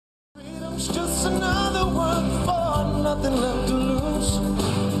It's just another word for nothing left to lose.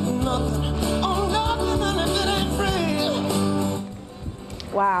 Nothing, oh nothing, and if it ain't free.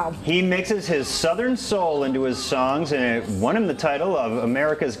 Wow. He mixes his Southern soul into his songs, and it won him the title of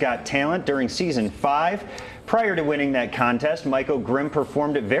America's Got Talent during season 5. Prior to winning that contest, Michael Grimm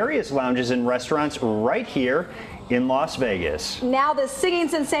performed at various lounges and restaurants right here in Las Vegas. Now the singing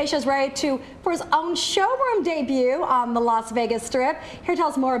sensation is ready for his own showroom debut on the Las Vegas Strip. Here to tell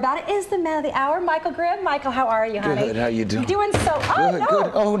us more about it is the man of the hour, Michael Grimm. Michael, how are you, honey? Good. How you doing? Doing so. Oh, Good. no.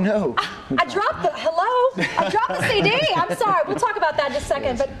 Good. Oh no. I dropped the I dropped the CD. I'm sorry. We'll talk about that in just a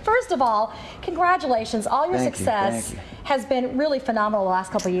second. Yes. But first of all, congratulations. All your Thank you. success Thank you. has been really phenomenal the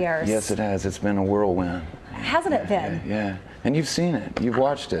last couple of years. Yes, it has. It's been a whirlwind. Hasn't it been? Yeah. And you've seen it. You've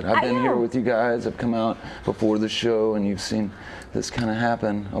watched it. I've been here with you guys. I've come out before the show, and you've seen this kind of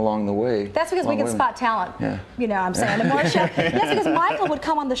happen along the way. That's because we can spot talent. Yeah. You know what I'm saying? The more show. Yes, because Michael would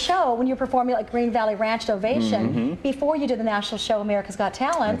come on the show when you were performing at Green Valley Ranch Ovation before you did the national show America's Got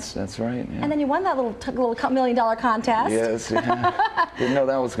Talent. That's right. Yeah. And then you won that little $1 million contest. Yes. Yeah. Didn't know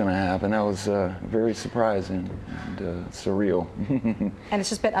that was going to happen. That was very surprising and surreal. And it's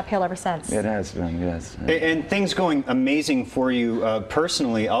just been uphill ever since. It has been, yes. And things going amazing for you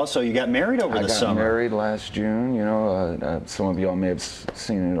personally. Also, you got married over the summer. I got married last June. You know, some of y'all may have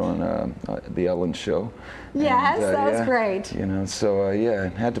seen it on the Ellen show. Yes, and, that was great. You know, so yeah,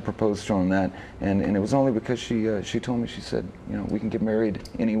 had to propose to her on that, and it was only because she told me, she said, you know, we can get married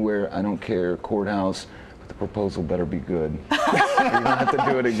anywhere, I don't care, courthouse. The proposal better be good. You don't have to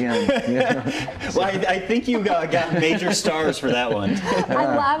do it again. You know? Well, I think you got major stars for that one.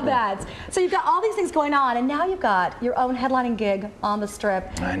 I love that. So you've got all these things going on, and now you've got your own headlining gig on the Strip.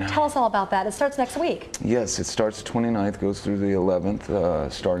 I know. Tell us all about that. It starts next week. Yes, it starts the 29th, goes through the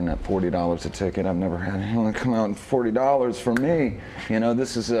 11th, starting at $40 a ticket. I've never had anyone come out and $40 for me. You know,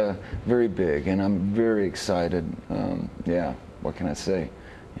 this is very big, and I'm very excited. Yeah, what can I say?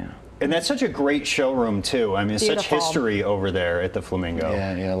 Yeah. And that's such a great showroom, too. I mean, such history over there at the Flamingo.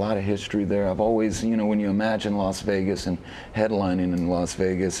 Yeah, a lot of history there. I've always, you know, when you imagine Las Vegas and headlining in Las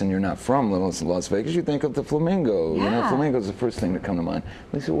Vegas and you're not from Las Vegas, you think of the Flamingo. Yeah. You know, Flamingo's the first thing to come to mind.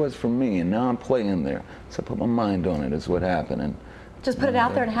 At least it was for me, and now I'm playing there. So I put my mind on it is what happened. And just put it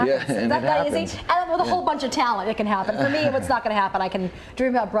out there and it happens. Yeah, and Is that easy? And with a whole Yeah. bunch of talent, it can happen. For me, it's not going to happen. I can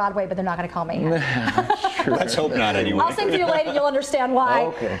dream about Broadway, but they're not going to call me. Sure. Let's hope not, anyway. I'll sing for you later. You'll understand why.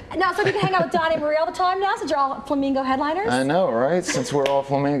 Okay. Now, so you can hang out with Donnie and Marie all the time now, since you're all Flamingo headliners? I know, right? Since we're all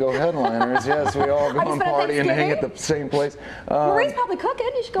Flamingo headliners, yes, we all go Are you and spending party and hang at Thanksgiving? the same place. Marie's probably cooking.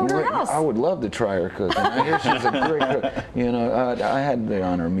 You should go to her house. I would love to try her cooking. I hear she's a great cook. You know, I had the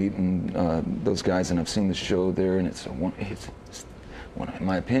honor of meeting those guys, and I've seen the show there, and it's in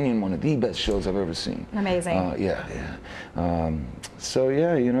my opinion, one of the best shows I've ever seen. Amazing. Yeah. So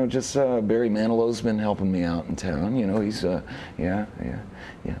yeah, you know, just Barry Manilow's been helping me out in town. You know, he's yeah. Barry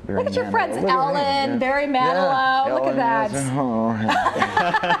Look at your Manilow. friends, Look at Ellen, him, Barry Manilow. Yeah, Look at Ellen, that.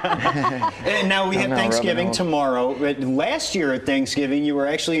 yes. And now we have Thanksgiving tomorrow. Last year at Thanksgiving, you were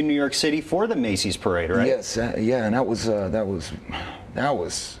actually in New York City for the Macy's parade, right? Yes, yeah, and that was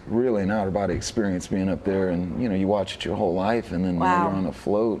really an out-of-body experience being up there, and you know, you watch it your whole life, and then now you're on a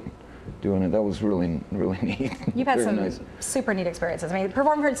float doing it. That was really neat. You've had some nice. super neat experiences. I mean,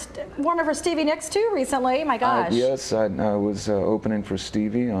 performing for Stevie Nicks too recently. My gosh. Yes, I was opening for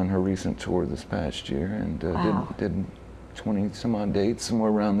Stevie on her recent tour this past year, and did 20 some odd dates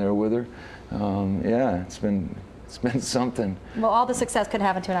somewhere around there with her. Yeah, it's been something. Well, all the success couldn't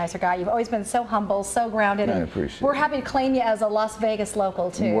happen to a nicer guy. You've always been so humble, so grounded. I and appreciate we're it. happy to claim you as a Las Vegas local,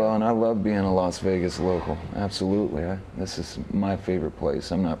 too. Well, and I love being a Las Vegas local. Absolutely. This is my favorite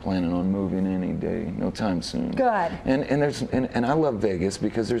place. I'm not planning on moving any day, no time soon. Good. And I love Vegas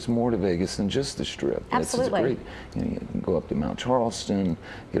because there's more to Vegas than just the Strip. Absolutely. It's great. You know, you can go up to Mount Charleston,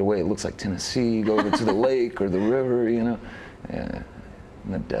 get away. It looks like Tennessee. Go over to the lake or the river. You know. And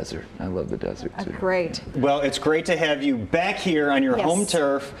the desert. I love the desert too. Great. Well, it's great to have you back here on your home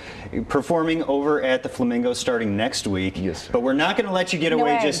turf, performing over at the Flamingo starting next week. Yes, sir. But we're not going to let you get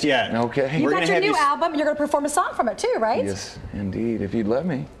away just yet. Okay. You got your new album, and you're going to perform a song from it too, right? Yes, indeed. If you'd let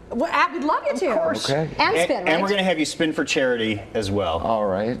me. Well, we'd love you to. Of course. Okay. And spin, right? And we're going to have you spin for charity as well. All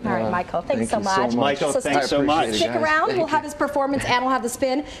right. All right, Michael. Thanks thank so you much. Michael, thanks so much. Stick around. We'll have his performance and we'll have the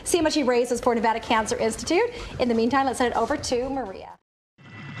spin. See how much he raises for Nevada Cancer Institute. In the meantime, let's send it over to Maria.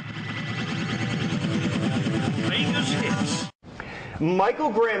 Michael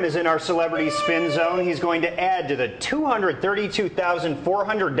Grimm is in our celebrity spin zone. He's going to add to the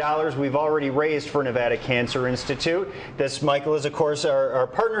 $232,400 we've already raised for Nevada Cancer Institute. This, Michael, is, of course, our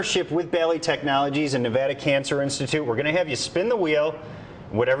partnership with Bally Technologies and Nevada Cancer Institute. We're going to have you spin the wheel.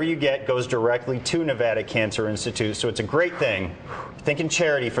 Whatever you get goes directly to Nevada Cancer Institute, so it's a great thing. Thinking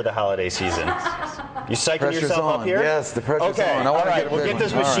charity for the holiday season. You psyching Pressure's yourself on. up here? Yes, the pressure's on. All right, we'll get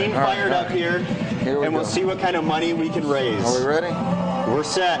this machine fired up here, and we'll see what kind of money we can raise. Are we ready? We're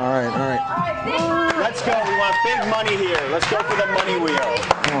set. All right, all right. Let's go. We want big money here. Let's go for the money wheel.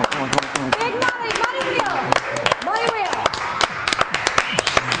 Come on, come on, come on, come on. Big money wheel. Money wheel.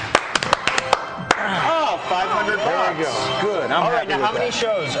 Oh, 500 bucks. There we go. Good. All right, now how many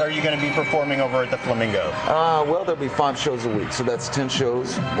shows are you going to be performing over at the Flamingo? Well, there'll be 5 shows a week, so that's 10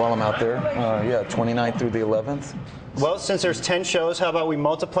 shows while I'm out there. Yeah, 29th through the 11th. Well, since there's 10 shows, how about we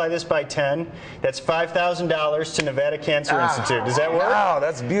multiply this by 10? That's $5,000 to Nevada Cancer Institute. Does that work? Wow,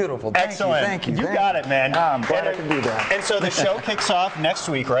 that's beautiful. Excellent. Thank you. You got it, man. I'm glad I can do that. And so the show kicks off next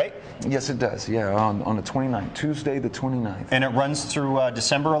week, right? Yes, it does. Yeah, on the 29th, Tuesday the 29th. And it runs through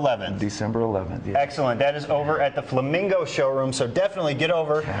December 11th. December 11th, yeah. Excellent. That is over at the Flamingo showroom, so definitely get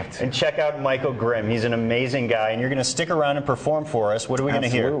over and check out Michael Grimm. He's an amazing guy, and you're going to stick around and perform for us. What are we going to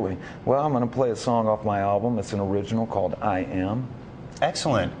hear? Absolutely. Well, I'm going to play a song off my album. It's an original called I Am.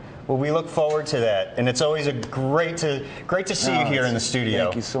 Excellent. Well, we look forward to that, and it's always great to see you here in the studio.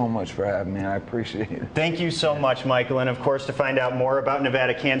 Thank you so much for having me. I appreciate it. Thank you so much, Michael. And of course, to find out more about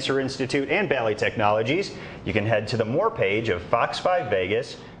Nevada Cancer Institute and Bally Technologies, you can head to the More page of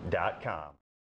fox5vegas.com.